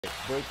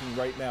Breaking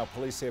right now,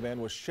 police say a man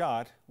was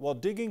shot while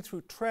digging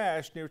through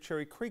trash near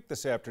Cherry Creek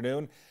this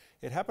afternoon.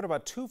 It happened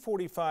about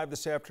 2:45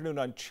 this afternoon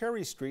on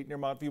Cherry Street near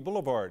Montview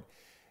Boulevard.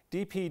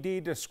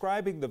 DPD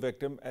describing the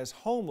victim as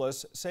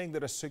homeless, saying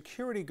that a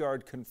security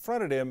guard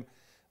confronted him.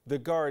 The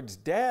guard's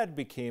dad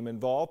became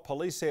involved.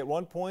 Police say at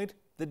one point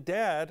the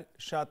dad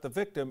shot the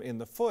victim in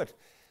the foot.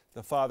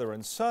 The father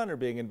and son are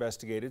being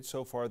investigated.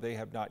 So far, they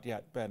have not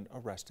yet been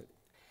arrested.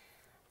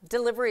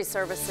 Delivery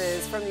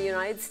services from the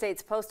United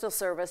States Postal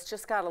Service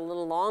just got a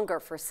little longer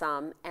for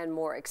some and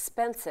more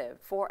expensive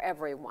for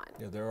everyone.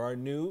 Yeah, there are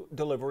new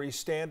delivery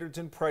standards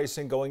and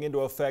pricing going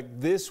into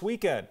effect this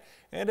weekend.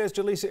 And as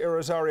Jaleesa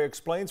Irizarry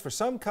explains, for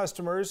some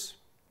customers,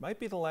 might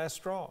be the last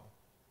straw.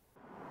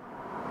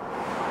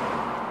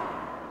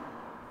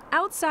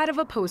 Outside of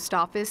a post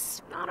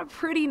office, not a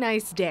pretty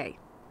nice day.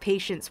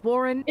 Patience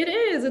Warren. It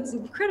is. It's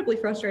incredibly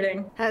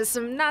frustrating. Has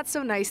some not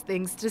so nice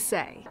things to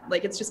say.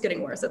 Like, it's just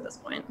getting worse at this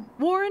point.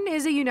 Warren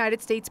is a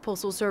United States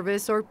Postal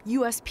Service or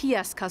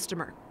USPS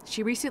customer.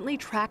 She recently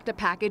tracked a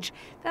package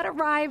that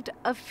arrived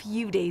a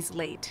few days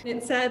late.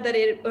 It said that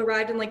it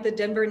arrived in like the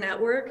Denver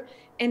network,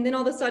 and then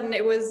all of a sudden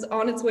it was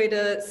on its way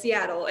to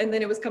Seattle, and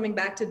then it was coming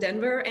back to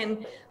Denver.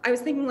 And I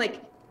was thinking,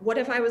 like, what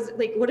if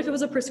it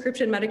was a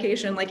prescription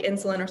medication like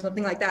insulin or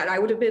something like that? I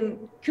would have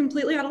been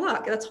completely out of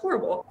luck. That's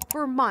horrible.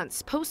 For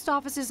months, post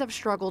offices have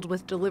struggled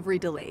with delivery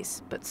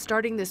delays, but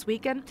starting this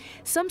weekend,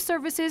 some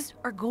services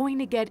are going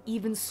to get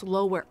even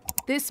slower.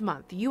 This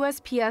month,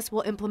 USPS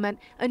will implement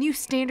a new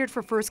standard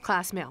for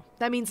first-class mail.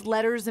 That means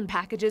letters and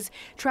packages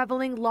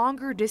traveling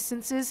longer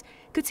distances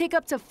could take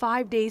up to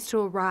 5 days to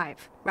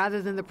arrive,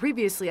 rather than the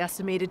previously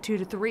estimated 2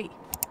 to 3.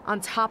 On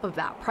top of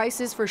that,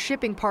 prices for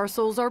shipping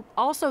parcels are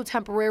also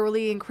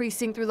temporarily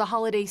increasing through the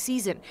holiday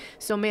season,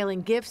 so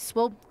mailing gifts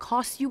will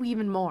cost you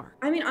even more.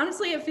 I mean,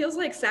 honestly, it feels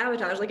like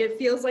sabotage. Like, it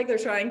feels like they're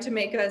trying to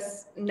make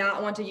us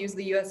not want to use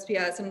the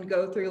USPS and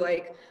go through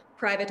like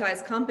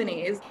privatized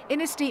companies.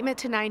 In a statement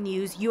to 9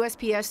 News,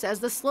 USPS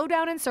says the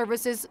slowdown in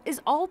services is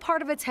all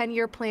part of a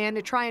 10-year plan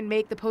to try and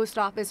make the post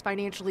office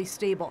financially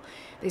stable.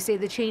 They say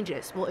the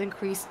changes will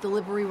increase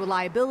delivery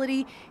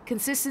reliability,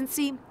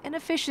 consistency, and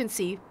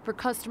efficiency for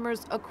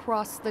customers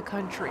across the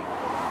country.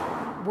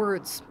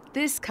 Words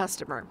this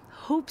customer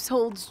hopes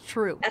holds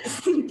true. Yes,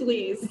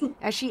 please.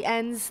 As she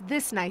ends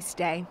this nice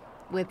day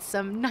with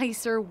some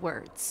nicer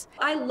words.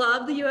 I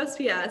love the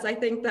USPS. I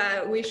think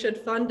that we should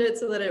fund it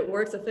so that it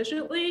works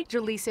efficiently.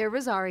 Jaleesa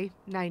Irizarry,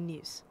 9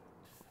 News.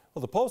 Well,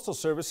 the Postal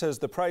Service says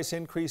the price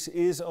increase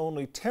is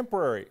only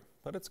temporary,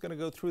 but it's going to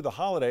go through the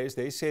holidays.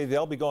 They say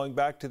they'll be going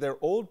back to their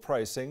old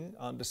pricing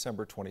on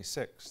December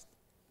 26th.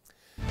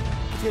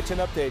 To get you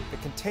an update, the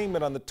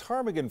containment on the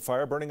ptarmigan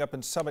fire burning up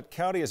in Summit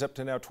County is up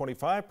to now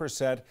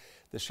 25%.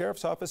 The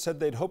sheriff's office said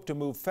they'd hope to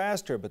move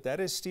faster, but that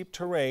is steep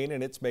terrain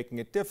and it's making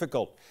it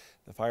difficult.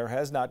 The fire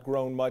has not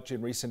grown much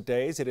in recent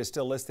days. It is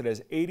still listed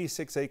as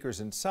 86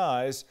 acres in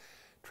size.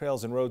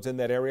 Trails and roads in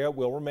that area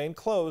will remain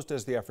closed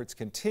as the efforts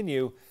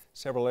continue.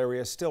 Several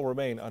areas still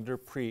remain under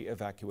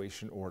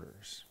pre-evacuation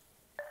orders.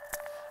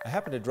 I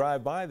happened to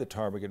drive by the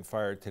ptarmigan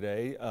fire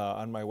today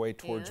on my way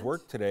towards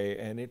work today,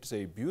 and it's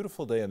a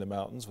beautiful day in the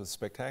mountains with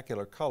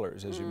spectacular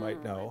colors, as you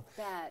might know.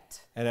 I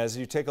bet. And as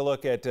you take a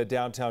look at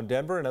downtown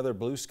Denver, another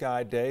blue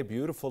sky day,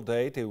 beautiful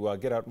day to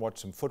get out and watch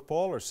some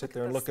football or sit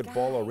there and look at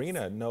Ball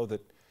Arena and know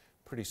that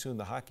pretty soon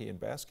the hockey and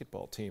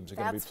basketball teams are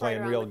going to be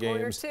playing real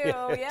games. Too.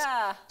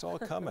 Yeah. It's all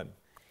coming.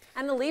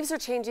 And the leaves are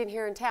changing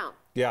here in town.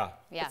 Yeah.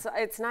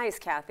 It's nice,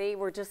 Kathy.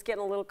 We're just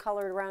getting a little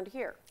colored around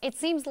here. It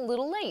seems a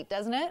little late,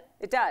 doesn't it?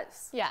 It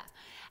does. Yeah.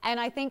 And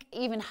I think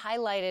even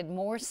highlighted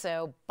more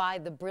so by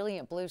the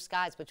brilliant blue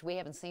skies, which we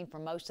haven't seen for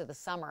most of the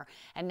summer.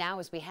 And now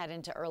as we head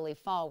into early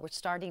fall, we're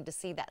starting to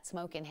see that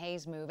smoke and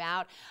haze move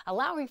out,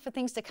 allowing for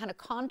things to kind of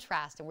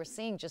contrast. And we're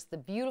seeing just the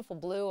beautiful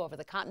blue over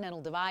the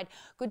Continental Divide.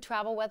 Good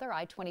travel weather,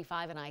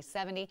 I-25 and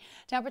I-70.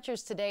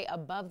 Temperatures today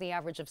above the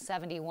average of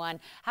 71.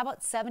 How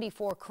about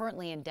 74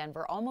 currently in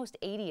Denver, almost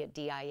 80 at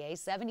DIA,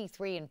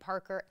 73 in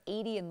Parker,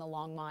 80 in the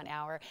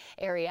Longmont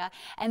area.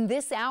 And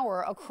this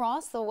hour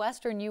across the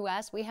western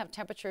U.S., we have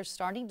temperatures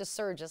starting to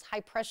surge as high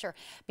pressure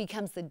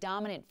becomes the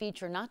dominant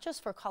feature, not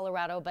just for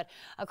Colorado, but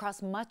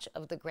across much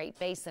of the Great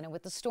Basin. And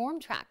with the storm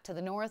track to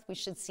the north, we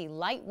should see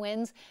light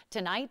winds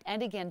tonight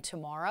and again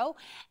tomorrow.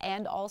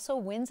 And also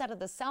winds out of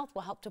the south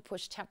will help to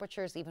push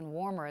temperatures even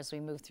warmer as we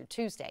move through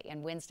Tuesday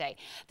and Wednesday.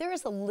 There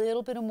is a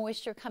little bit of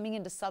moisture coming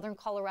into southern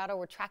Colorado.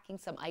 We're tracking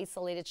some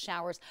isolated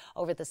showers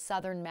over the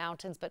southern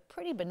mountains, but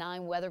pretty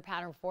benign weather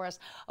pattern for us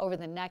over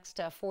the next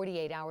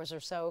 48 hours or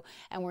so.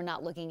 And we're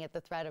not looking at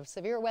the threat of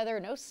severe weather,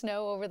 no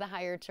snow over the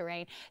higher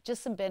terrain,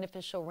 just some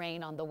beneficial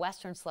rain on the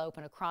western slope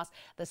and across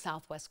the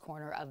southwest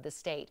corner of the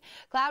state.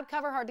 Cloud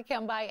cover hard to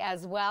come by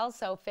as well,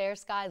 so fair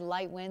sky,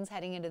 light winds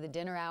heading into the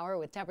dinner hour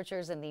with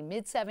temperatures in the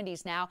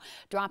mid-70s now,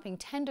 dropping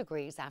 10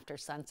 degrees after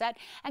sunset.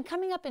 And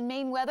coming up in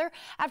Maine weather,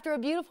 after a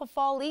beautiful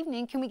fall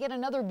evening, can we get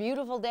another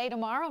beautiful day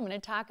tomorrow? I'm going to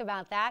talk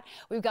about that.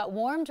 We've got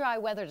warm, dry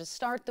weather to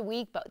start the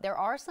week, but there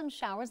are some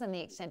showers in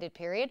the extended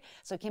period.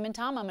 So Kim and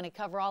Tom, I'm going to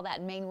cover all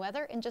that Maine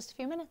weather in just a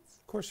few minutes.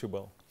 Of course you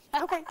will.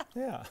 Okay.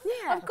 Yeah.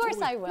 Yeah. Of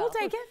course I will. We'll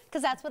take it.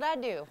 Because that's what I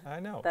do. I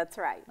know. That's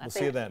right. We'll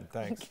see you then.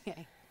 Thanks.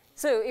 Okay.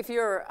 So if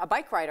you're a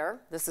bike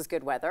rider, this is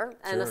good weather,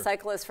 and a Sure.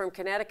 cyclist from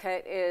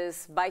Connecticut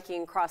is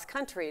biking cross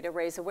country to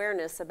raise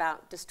awareness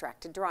about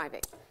distracted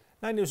driving.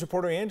 9 News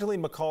reporter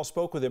Angeline McCall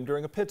spoke with him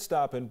during a pit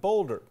stop in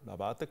Boulder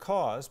about the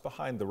cause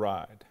behind the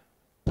ride.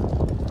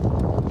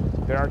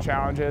 There are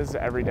challenges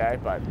every day,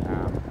 but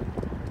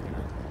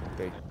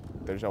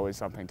there's always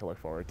something to look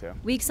forward to.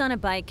 Weeks on a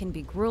bike can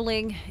be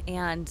grueling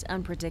and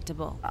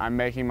unpredictable. I'm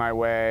making my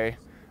way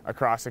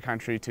across the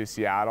country to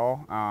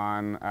Seattle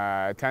on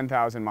a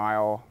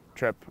 10,000-mile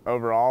trip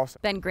overall.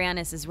 Ben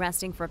Granis is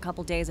resting for a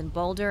couple days in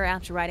Boulder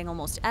after riding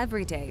almost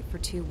every day for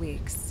 2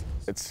 weeks.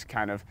 It's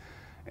kind of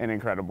an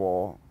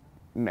incredible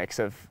mix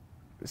of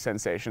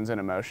sensations and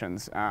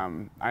emotions.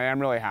 I am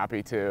really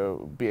happy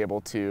to be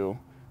able to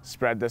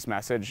spread this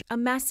message. A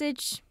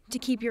message to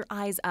keep your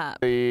eyes up.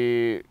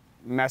 The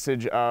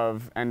message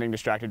of ending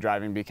distracted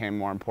driving became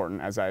more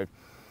important as I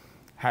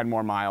had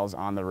more miles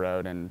on the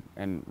road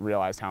and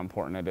realized how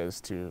important it is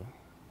to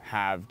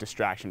have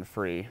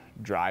distraction-free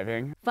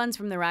driving. Funds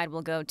from the ride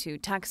will go to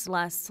Text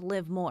Less,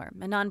 Live More,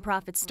 a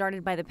nonprofit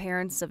started by the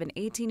parents of an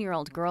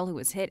 18-year-old girl who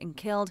was hit and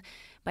killed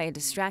by a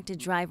distracted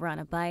driver on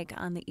a bike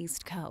on the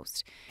East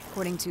Coast.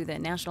 According to the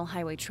National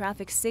Highway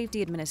Traffic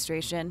Safety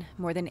Administration,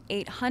 more than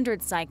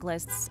 800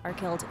 cyclists are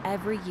killed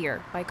every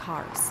year by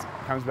cars.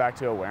 It comes back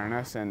to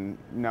awareness and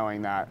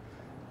knowing that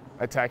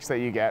a text that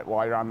you get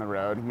while you're on the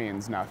road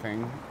means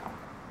nothing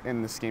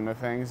in the scheme of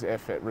things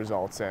if it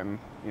results in,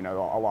 a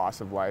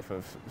loss of life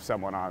of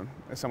someone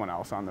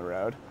else on the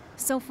road.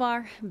 So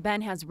far,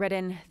 Ben has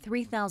ridden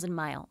 3,000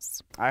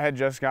 miles. I had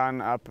just gotten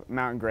up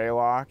Mount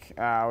Greylock,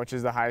 which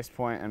is the highest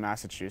point in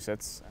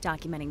Massachusetts.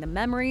 Documenting the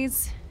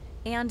memories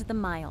and the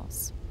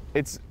miles.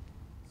 It's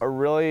a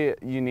really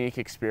unique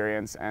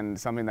experience and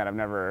something that I've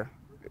never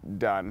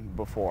done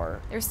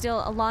before. There's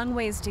still a long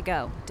ways to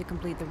go to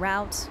complete the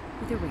route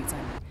with a reason.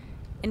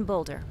 In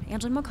Boulder,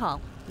 Angela McCall,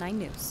 9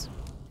 News.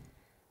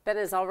 Ben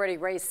has already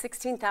raised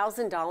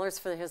 $16,000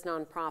 for his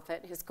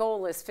nonprofit. His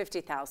goal is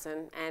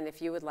 $50,000, and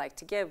if you would like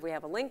to give, we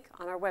have a link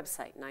on our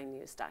website,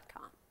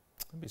 9news.com.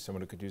 Maybe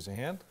someone who could use a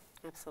hand.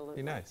 Absolutely.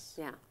 Be nice.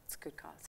 Yeah, it's a good cause.